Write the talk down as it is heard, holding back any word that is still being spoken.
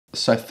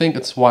So I think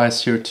it's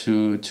wise here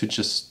to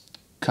just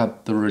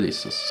cut the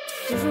releases.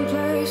 Different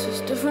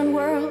places, different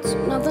worlds,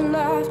 nothing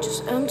left,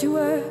 just empty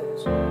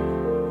words.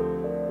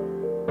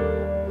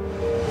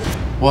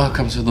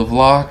 Welcome to the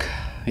vlog.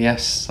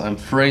 Yes, I'm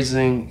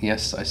freezing.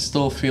 Yes, I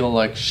still feel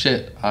like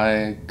shit.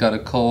 I got a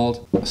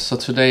cold. So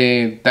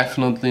today,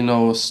 definitely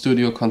no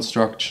studio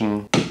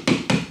construction.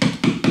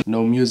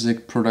 No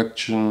music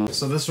production.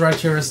 So this right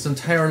here is the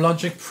entire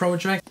Logic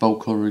project.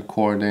 Vocal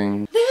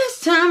recording. This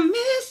time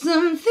is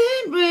something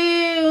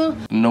real.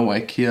 No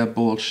IKEA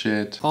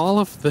bullshit. All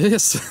of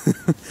this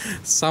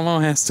somehow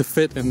has to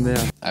fit in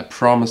there. I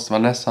promised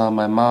Vanessa,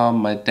 my mom,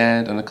 my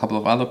dad and a couple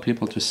of other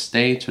people to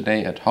stay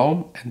today at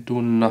home and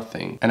do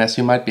nothing. And as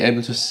you might be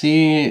able to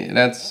see,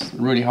 that's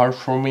really hard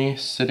for me,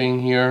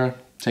 sitting here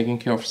taking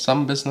care of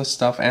some business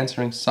stuff,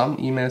 answering some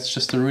emails,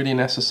 just the really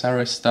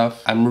necessary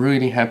stuff. I'm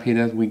really happy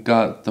that we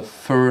got the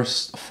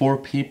first 4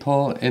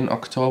 people in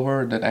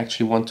October that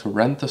actually want to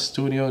rent the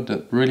studio.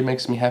 That really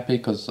makes me happy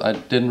because I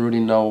didn't really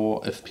know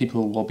if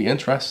people will be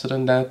interested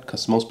in that,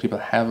 because most people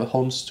have a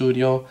home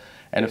studio,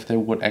 and if they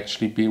would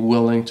actually be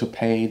willing to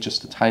pay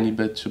just a tiny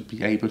bit to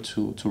be able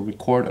to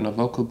record in a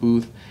vocal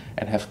booth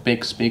and have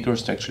big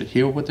speakers to actually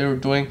hear what they're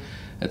doing.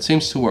 It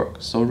seems to work,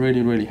 so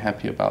really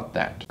happy about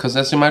that. Because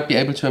as you might be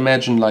able to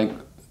imagine, like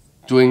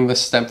doing the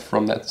step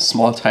from that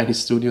small tiny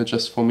studio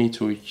just for me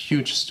to a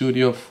huge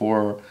studio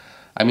for,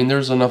 I mean,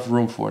 there's enough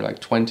room for like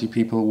 20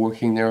 people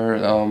working there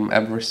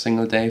every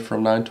single day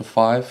from 9 to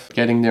 5.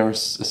 Getting there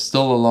is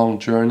still a long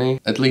journey.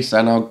 At least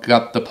I now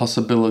got the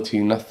possibility.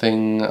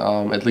 Nothing,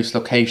 at least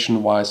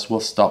location-wise,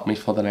 will stop me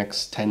for the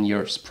next 10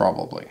 years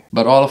probably.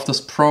 But all of this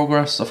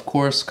progress, of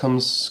course,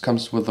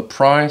 comes with a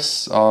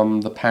price.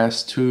 The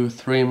past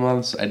 2-3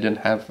 months I didn't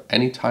have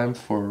any time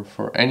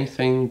for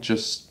anything,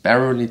 just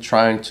barely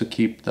trying to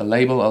keep the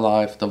label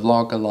alive, the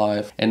vlog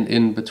alive, and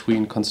in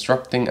between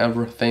constructing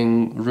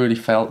everything, really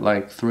felt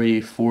like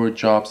 3-4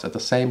 jobs at the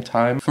same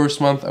time. First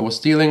month I was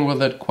dealing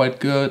with it quite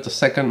good. The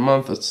second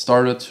month it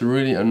started to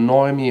really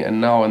annoy me, and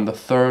now in the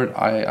third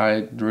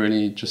I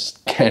really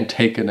just can't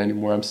take it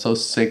anymore. I'm so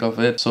sick of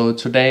it. So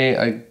today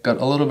I got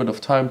a little bit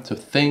of time to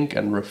think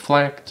and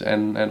reflect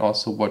and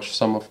also watch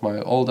some of my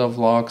older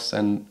vlogs.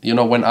 And you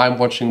know, when I'm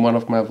watching one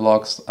of my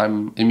vlogs,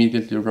 I'm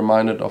immediately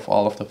reminded of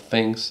all of the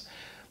things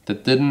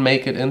that didn't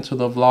make it into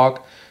the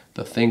vlog,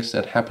 the things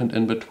that happened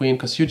in between,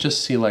 because you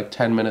just see like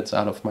 10 minutes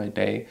out of my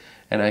day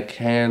and I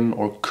can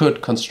or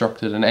could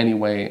construct it in any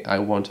way I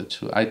wanted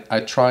to.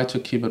 I try to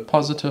keep it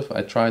positive,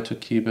 I try to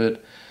keep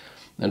it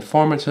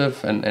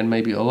informative and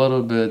maybe a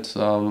little bit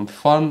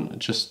fun,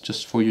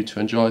 just for you to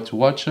enjoy, to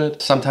watch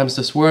it. Sometimes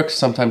this works,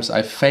 sometimes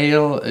I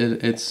fail.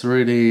 It's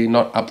really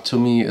not up to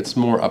me, it's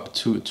more up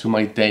to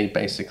my day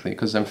basically,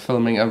 because I'm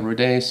filming every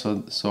day,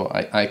 so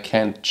I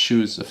can't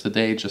choose if the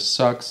day just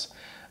sucks.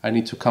 I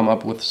need to come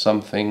up with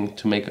something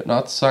to make it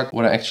not suck.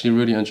 What I actually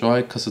really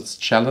enjoy, because it's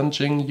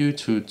challenging you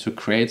to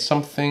create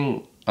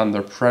something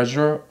under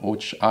pressure,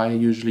 which I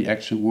usually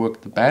actually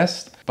work the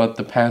best. But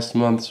the past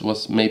months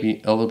was maybe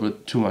a little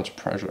bit too much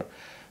pressure.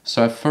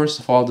 So I first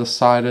of all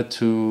decided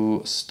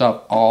to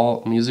stop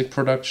all music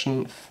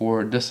production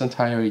for this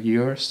entire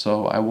year,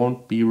 so I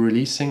won't be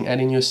releasing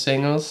any new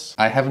singles.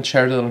 I haven't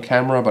shared it on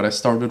camera, but I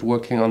started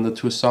working on the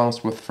 2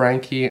 songs with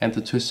Frankie and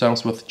the 2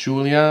 songs with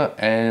Julia,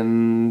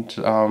 and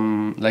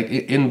like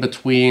in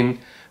between,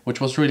 which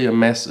was really a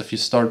mess. If you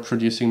start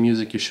producing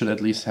music, you should at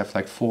least have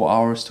like 4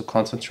 hours to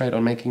concentrate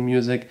on making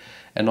music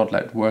and not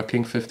like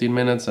working 15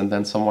 minutes and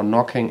then someone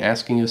knocking,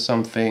 asking you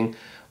something,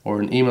 or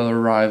an email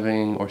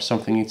arriving, or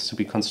something needs to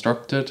be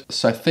constructed.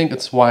 So I think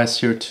it's wise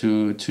here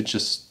to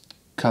just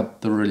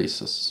cut the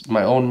releases.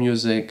 My own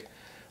music,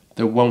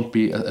 there won't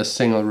be a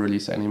single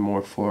release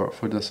anymore for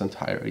this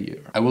entire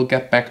year. I will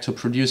get back to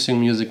producing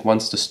music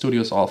once the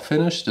studio's all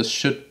finished. This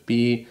should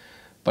be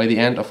by the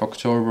end of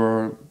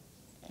October,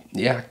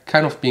 yeah,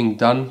 kind of being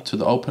done to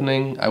the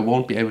opening. I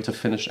won't be able to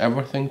finish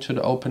everything to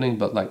the opening,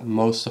 but like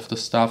most of the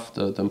stuff,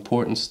 the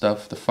important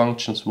stuff, the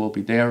functions will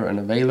be there and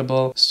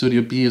available.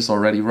 Studio B is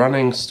already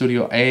running.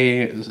 Studio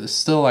A is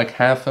still like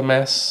half a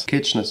mess.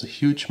 Kitchen is a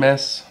huge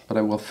mess, but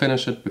I will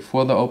finish it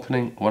before the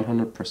opening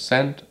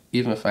 100%.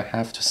 Even if I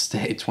have to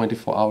stay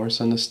 24 hours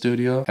in the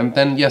studio. And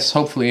then yes,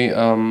 hopefully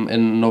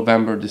in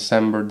November,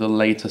 December, the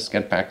latest,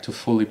 get back to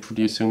fully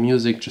producing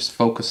music, just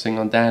focusing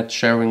on that,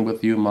 sharing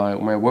with you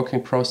my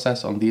working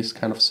process on these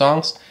kind of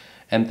songs,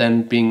 and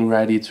then being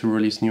ready to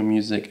release new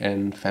music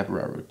in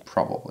February,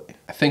 probably.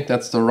 I think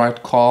that's the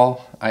right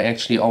call. I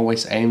actually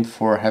always aimed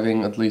for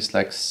having at least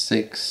like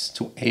 6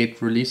 to 8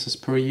 releases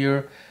per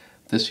year.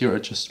 This year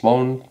it just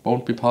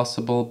won't be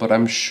possible, but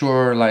I'm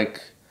sure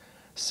like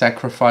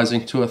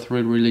sacrificing 2 or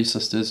 3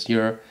 releases this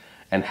year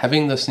and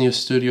having this new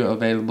studio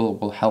available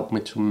will help me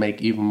to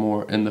make even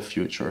more in the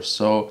future.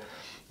 So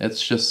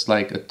it's just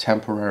like a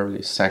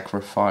temporary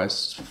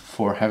sacrifice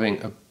for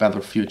having a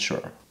better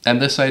future. And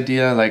this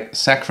idea, like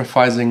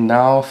sacrificing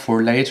now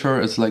for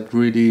later, is like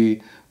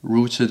really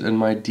rooted in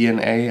my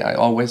DNA. I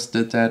always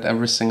did that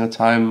every single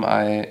time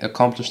I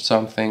accomplished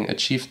something,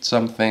 achieved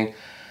something.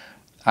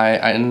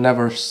 I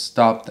never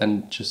stopped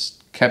and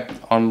just kept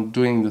on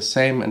doing the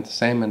same and the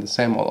same and the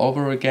same all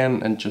over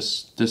again, and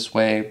just this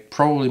way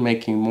probably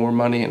making more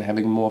money and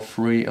having more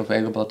free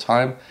available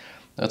time.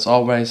 That's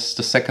always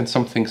the second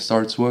something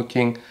starts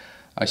working,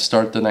 I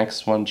start the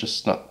next one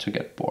just not to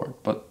get bored.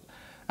 But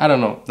I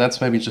don't know,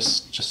 that's maybe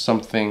just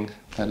something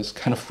that is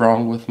kind of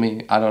wrong with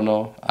me. I don't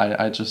know,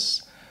 I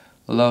just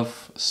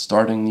love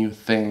starting new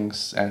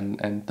things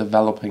and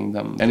developing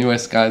them.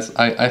 Anyways guys,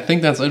 I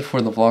think that's it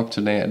for the vlog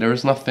today. There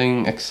is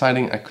nothing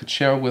exciting I could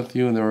share with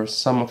you. There are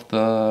some of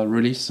the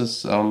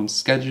releases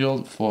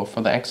scheduled for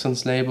the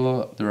AXSENS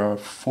label. There are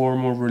 4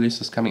 more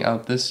releases coming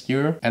out this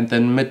year, and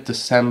then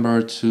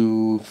mid-December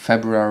to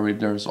February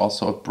there's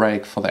also a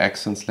break for the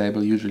AXSENS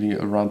label, usually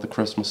around the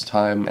Christmas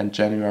time. And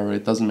January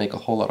it doesn't make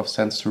a whole lot of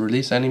sense to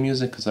release any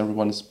music because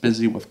everyone is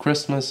busy with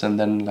Christmas and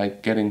then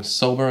like getting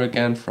sober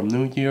again from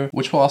New Year,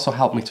 which will also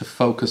help me to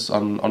focus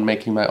on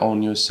making my own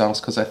new songs,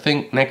 because I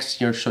think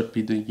next year should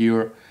be the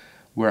year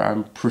where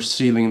I'm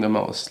proceeding the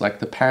most. Like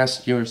the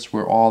past years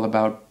were all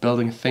about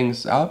building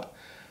things up,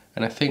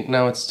 and I think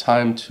now it's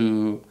time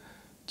to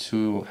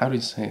how do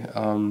you say,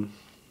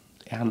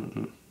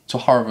 to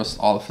harvest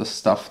all of the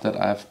stuff that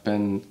I've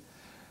been,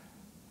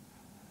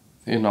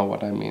 you know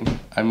what I mean.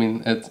 I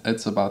mean,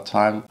 it's about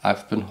time.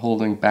 I've been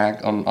holding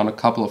back on a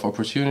couple of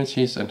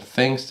opportunities and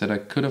things that I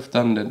could have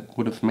done that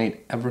would have made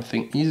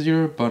everything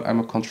easier, but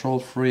I'm a control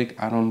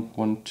freak. I don't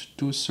want to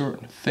do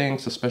certain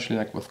things, especially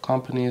like with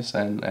companies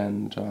and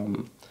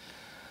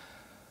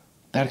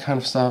that kind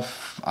of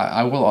stuff.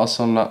 I will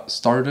also not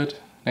start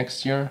it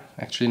next year,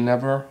 actually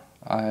never.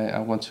 I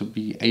want to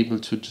be able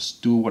to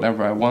just do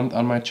whatever I want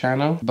on my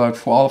channel. But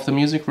for all of the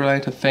music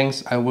related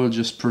things, I will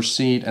just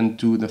proceed and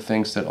do the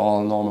things that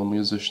all normal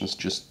musicians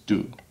just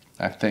do.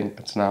 I think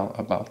it's now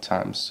about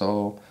time.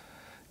 So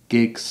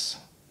gigs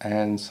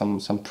and some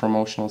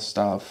promotional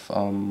stuff,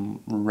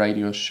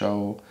 radio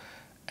show,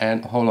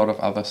 and a whole lot of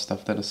other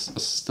stuff that is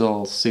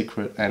still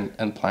secret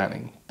and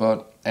planning.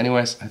 But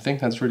anyways, I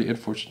think that's really it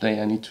for today.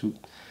 I need to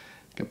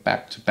get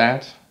back to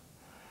bed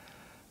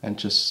and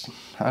just,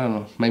 I don't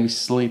know, maybe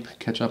sleep,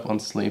 catch up on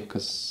sleep,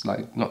 because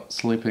like not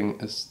sleeping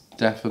is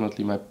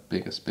definitely my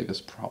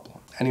biggest problem.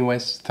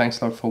 Anyways, thanks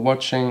a lot for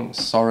watching.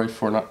 Sorry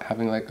for not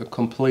having like a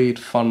complete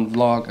fun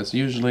vlog as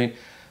usually,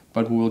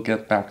 but we will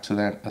get back to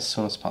that as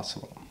soon as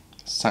possible.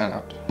 Sign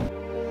out.